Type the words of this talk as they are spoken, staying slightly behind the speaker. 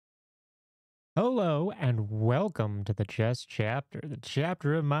Hello and welcome to the chess chapter, the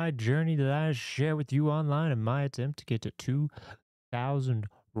chapter of my journey that I share with you online in my attempt to get to 2,000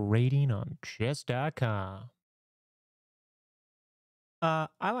 rating on chess.com. I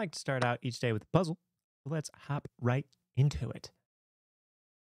like to start out each day with a puzzle, so let's hop right into it.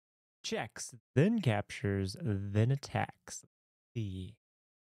 Checks, then captures, then attacks. See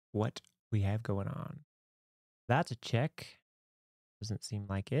what we have going on. That's a check. Doesn't seem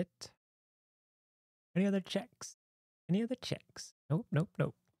like it. Any other checks? Any other checks? Nope, nope,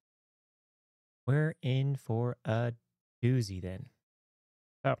 nope. We're in for a doozy then.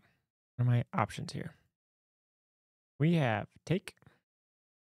 So, what are my options here? We have take,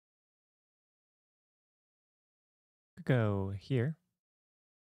 go here,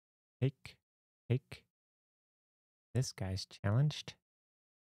 take, take. This guy's challenged.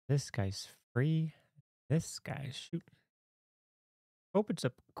 This guy's free. This guy's shoot. Opens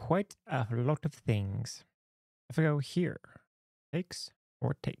up quite a lot of things. If I go here, takes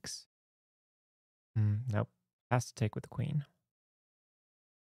or takes. Nope. Has to take with the queen.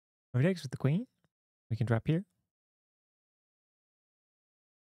 If he takes with the queen, we can drop here.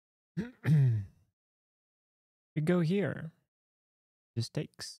 We go here. Just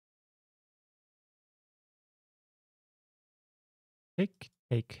takes. Take,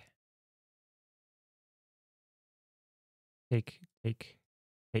 take, take, take,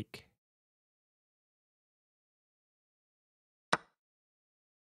 take.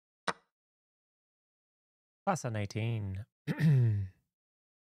 Fascinating. Can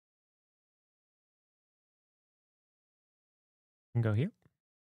go here.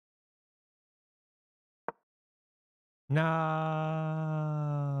 No.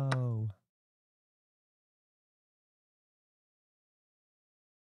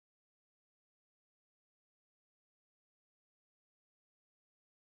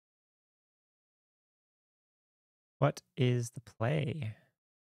 What is the play?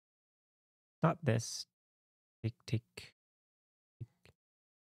 Not this. Tick, tick, tick.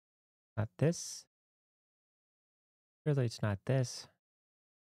 Not this. Really, it's not this.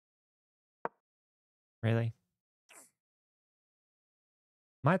 Really?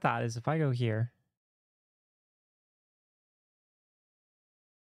 My thought is if I go here,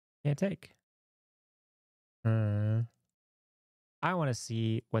 can't take. I want to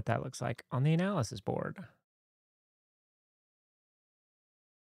see what that looks like on the analysis board.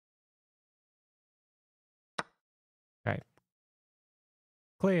 Okay.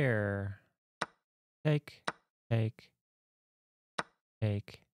 Clear. Take, take,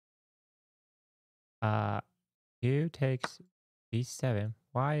 take. Q takes B7.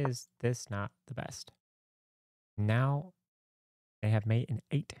 Why is this not the best? Now they have mate in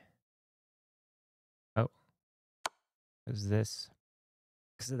 8. Oh, is this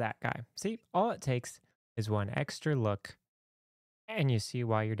because of that guy? See, all it takes is one extra look and you see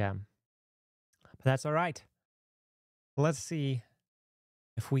why you're dumb. But that's all right. Let's see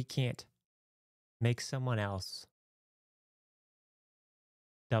if we can't make someone else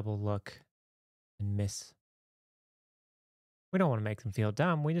double look and miss. We don't want to make them feel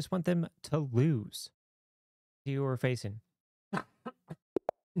dumb. We just want them to lose. See who we're facing.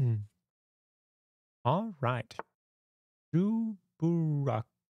 All right. Juburak.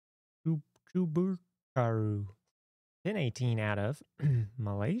 Juburkaru. 1018 out of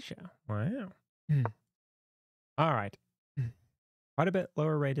Malaysia. Wow. All right. Quite a bit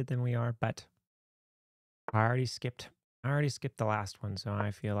lower rated than we are, but I already skipped. The last one, so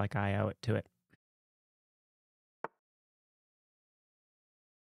I feel like I owe it to it.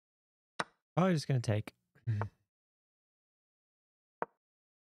 Probably just gonna take.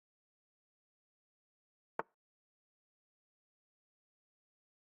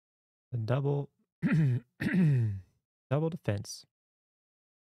 The double double defense.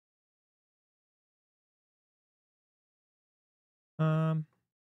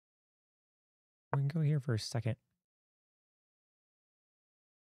 We can go here for a second.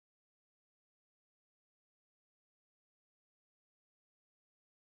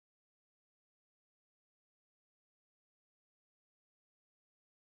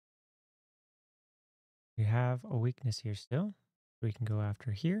 We have a weakness here still. We can go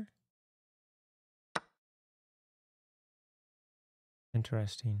after here.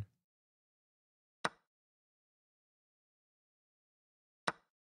 Interesting.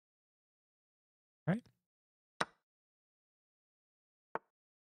 Right?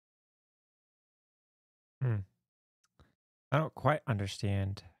 Hmm. I don't quite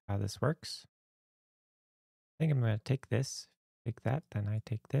understand how this works. I think I'm going to take this, take that, then I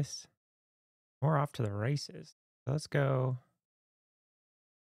take this. We're off to the races. So let's go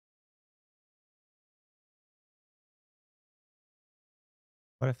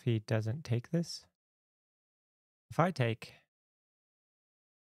What if he doesn't take this? If I take,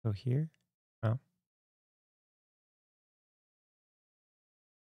 go here. Oh,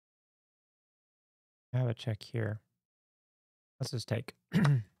 I have a check here. Let's just take.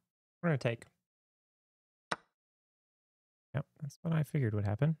 We're gonna take. Yep, that's what I figured would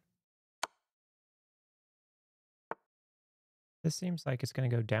happen. This seems like it's gonna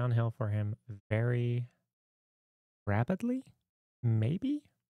go downhill for him very rapidly. Maybe.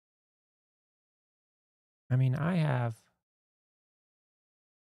 I mean, I have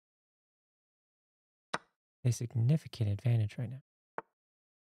a significant advantage right now.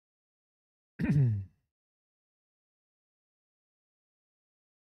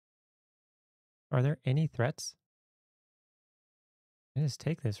 Are there any threats? I just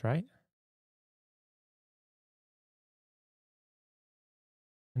take this, right?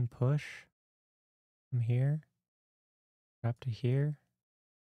 And push from here up to here.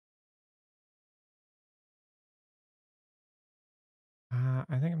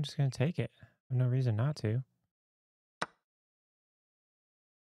 I think I'm just going to take it. I have no reason not to.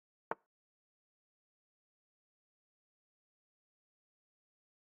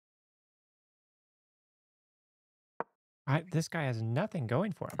 This guy has nothing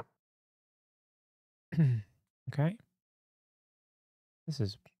going for him. Okay. This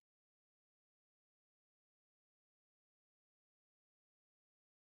is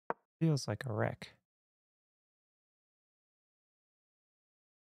feels like a wreck.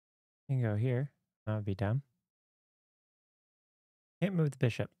 You can go here. That would be dumb. Can't move the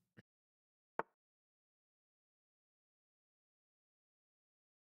bishop.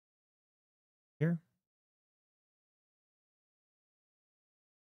 Here.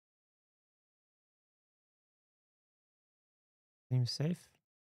 Seems safe.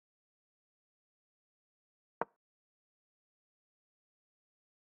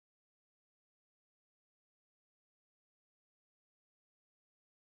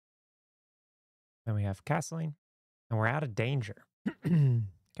 Then we have castling. And we're out of danger.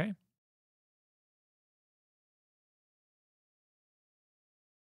 Okay.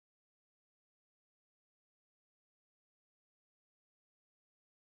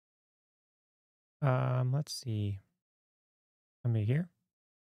 Let's see. Let me here.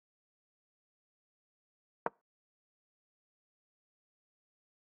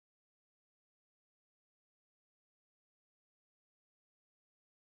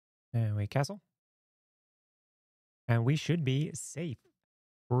 And we castle. And we should be safe.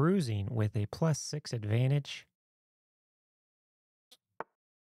 Cruising with a +6 advantage.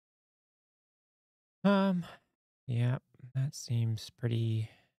 Yeah, that seems pretty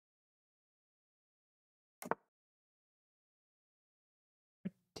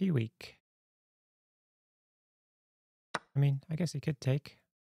weak. I mean, I guess he could take.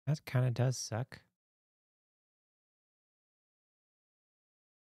 That kind of does suck.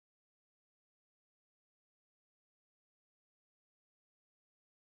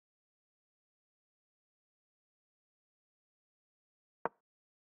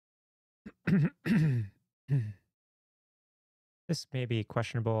 This may be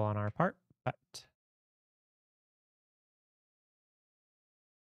questionable on our part, but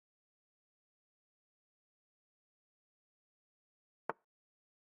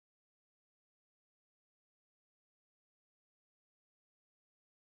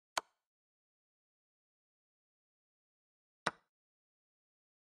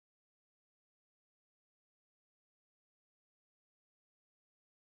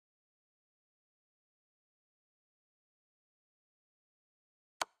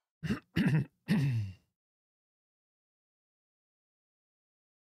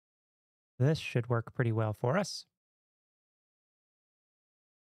this should work pretty well for us.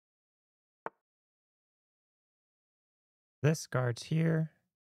 This guard's here.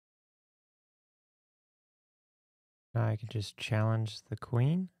 Now I can just challenge the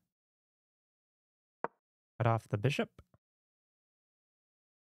queen. Cut off the bishop.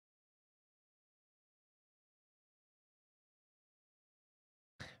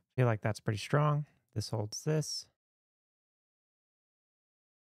 Feel like that's pretty strong. This holds this.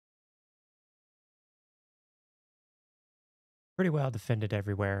 Pretty well defended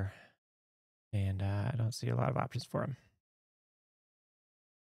everywhere. And I don't see a lot of options for him.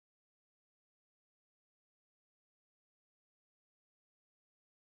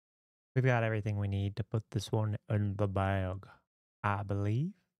 We've got everything we need to put this one in the bag. I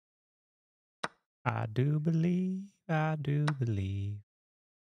believe. I do believe. I do believe.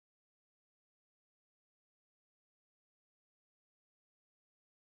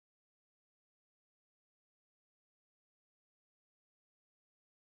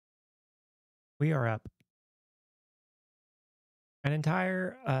 We are up an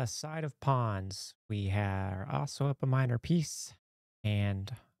entire side of pawns. We are also up a minor piece,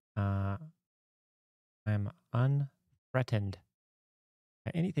 and I'm unthreatened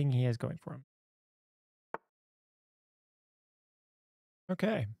by anything he has going for him.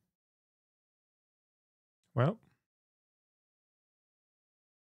 Okay. Well,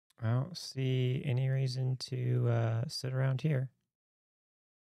 I don't see any reason to sit around here.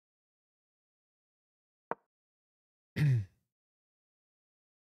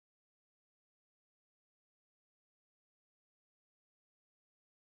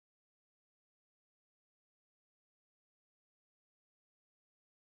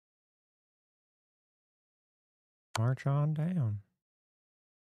 March on down.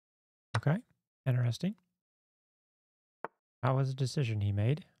 Okay. Interesting. How was the decision he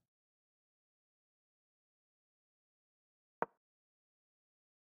made?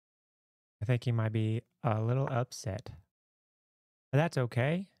 I think he might be a little upset. But that's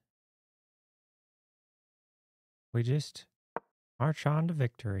okay. We just march on to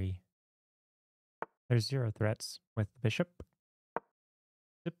victory. There's 0 threats with the bishop.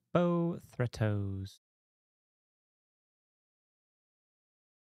 Zippo threatos.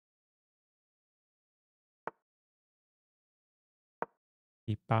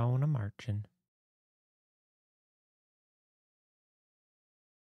 Keep on a marching.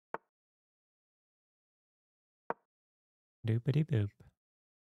 Doopity boop.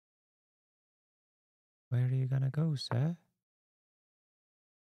 Where are you gonna go, sir?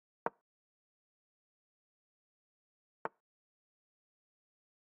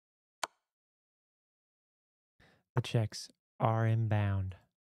 The checks are inbound.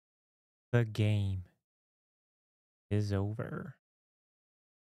 The game is over.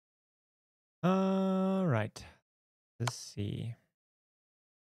 All right. Let's see.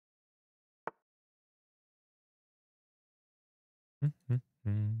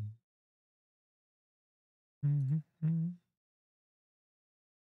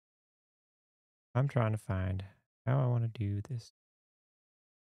 I'm trying to find how I want to do this.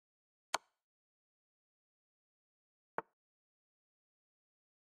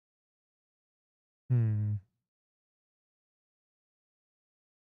 Hmm.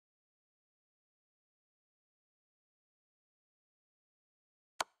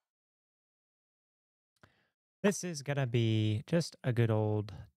 This is gonna be just a good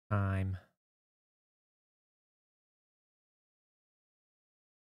old time.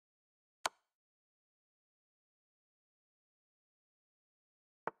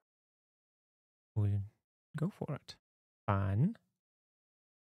 We'll go for it. Fun.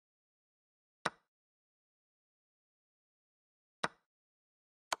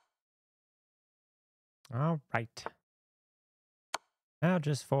 All right. Now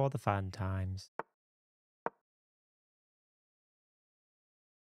just for the fun times.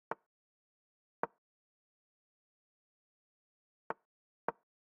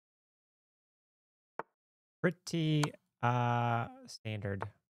 Pretty standard.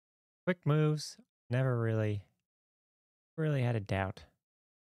 Quick moves. Never really had a doubt.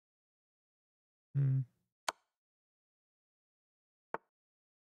 Hmm.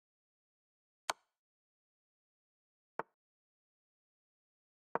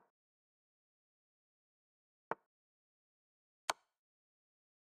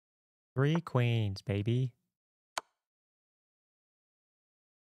 3 queens, baby.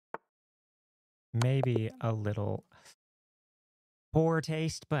 Maybe a little poor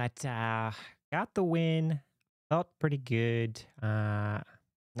taste, but got the win. Felt pretty good. Not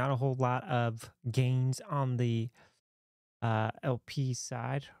a whole lot of gains on the LP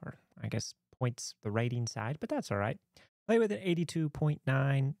side, or I guess points, the rating side, but that's all right. Play with an 82.9,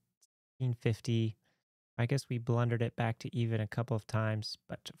 1950. I guess we blundered it back to even a couple of times,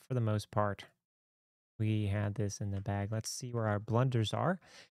 but for the most part, we had this in the bag. Let's see where our blunders are.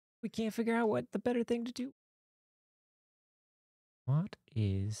 We can't figure out what the better thing to do. What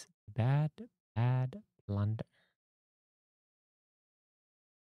is bad blunder?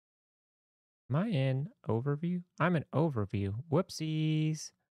 Am I in overview? I'm in overview.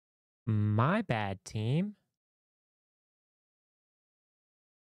 Whoopsies. My bad, team.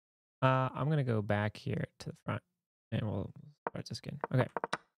 I'm gonna go back here to the front and we'll start this again. Okay.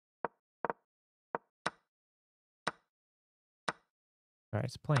 All right,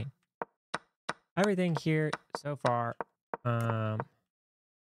 it's playing. Everything here so far. Okay.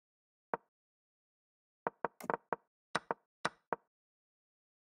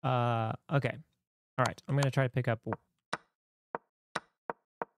 All right. I'm gonna try to pick up.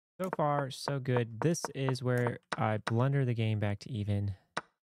 So far, so good. This is where I blunder the game back to even.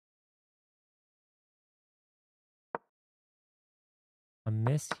 a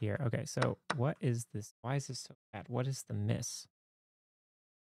miss here. Okay, so what is this? Why is this so bad? What is the miss?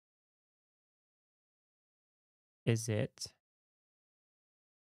 Is it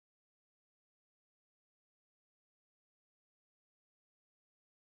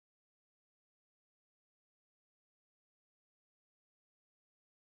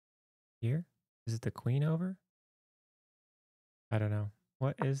here? Is it the queen over? I don't know.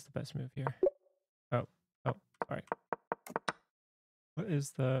 What is the best move here? Oh, oh, sorry. What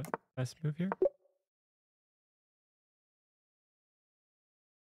is the best move here?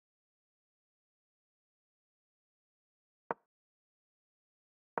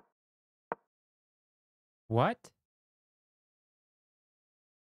 What?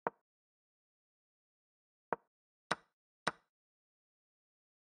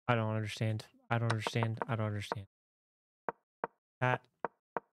 I don't understand. I don't understand. I don't understand. That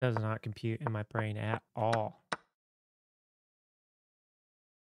does not compute in my brain at all.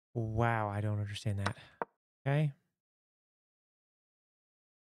 Wow, I don't understand that. Okay.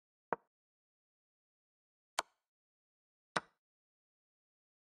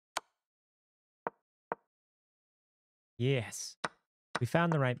 Yes. We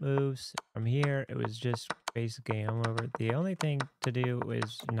found the right moves. From here, it was just basic game over. The only thing to do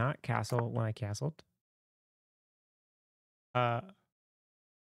is not castle when I castled. Uh,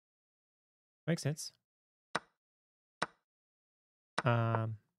 Makes sense.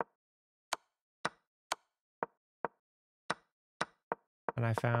 Um, and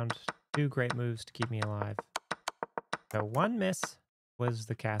I found two great moves to keep me alive. So one miss was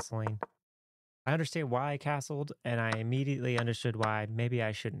the castling. I understand why I castled, and I immediately understood why maybe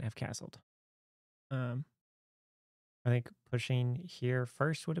I shouldn't have castled. Um, I think pushing here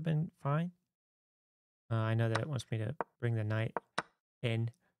first would have been fine. I know that it wants me to bring the knight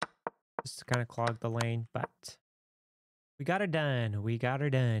in just to kind of clog the lane, but we got her done. We got her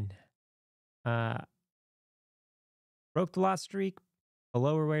done. Uh, Broke the loss streak, a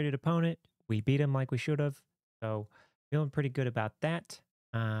lower weighted opponent. We beat him like we should have. So feeling pretty good about that.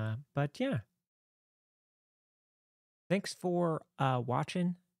 But yeah, thanks for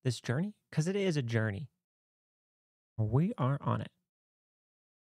watching this journey because it is a journey. We are on it.